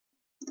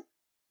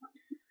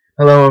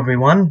Hello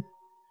everyone.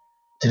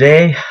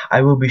 Today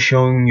I will be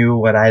showing you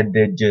what I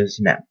did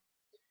just now.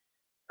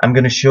 I'm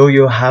going to show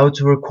you how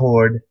to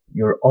record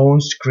your own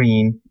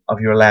screen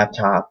of your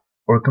laptop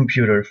or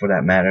computer for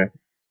that matter.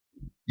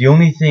 The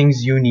only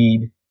things you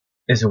need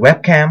is a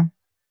webcam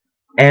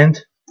and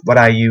what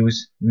I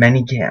use,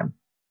 ManyCam.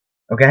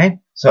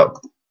 Okay? So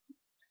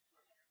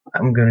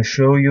I'm going to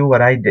show you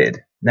what I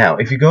did. Now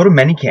if you go to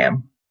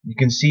ManyCam, you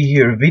can see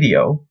here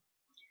video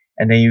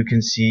and then you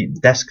can see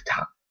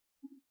desktop.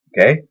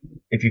 Okay?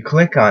 If you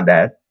click on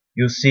that,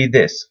 you'll see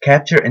this,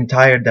 capture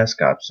entire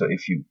desktop. So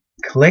if you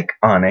click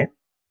on it,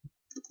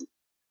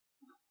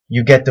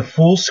 you get the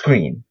full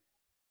screen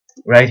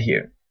right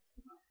here.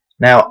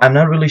 Now I'm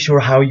not really sure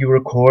how you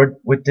record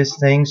with this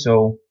thing,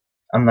 so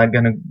I'm not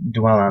gonna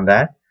dwell on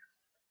that.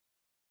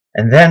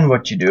 And then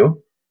what you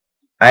do,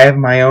 I have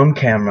my own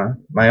camera,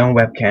 my own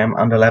webcam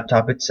on the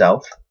laptop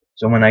itself.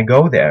 So when I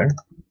go there,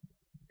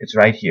 it's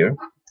right here.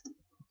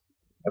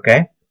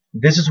 Okay?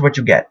 This is what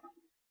you get.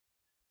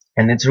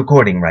 And it's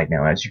recording right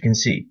now, as you can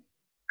see.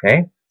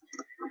 Okay?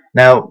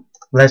 Now,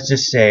 let's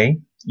just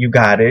say you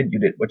got it, you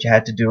did what you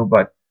had to do,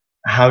 but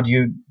how do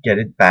you get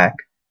it back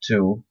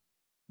to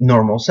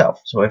normal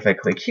self? So if I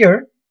click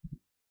here,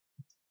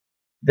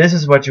 this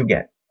is what you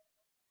get.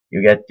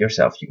 You get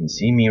yourself. You can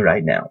see me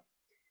right now.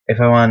 If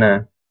I want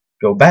to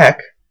go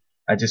back,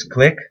 I just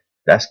click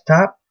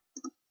desktop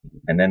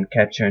and then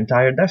capture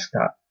entire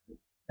desktop.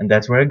 And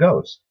that's where it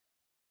goes.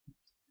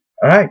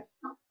 Alright.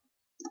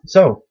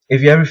 So,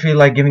 if you ever feel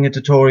like giving a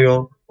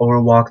tutorial or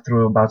a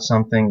walkthrough about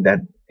something that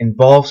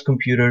involves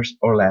computers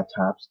or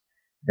laptops,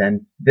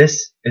 then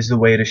this is the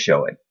way to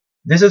show it.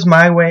 This is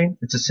my way.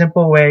 It's a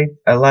simple way.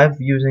 I love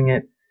using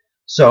it.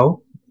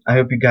 So, I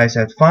hope you guys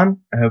had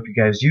fun. I hope you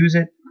guys use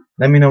it.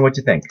 Let me know what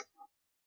you think.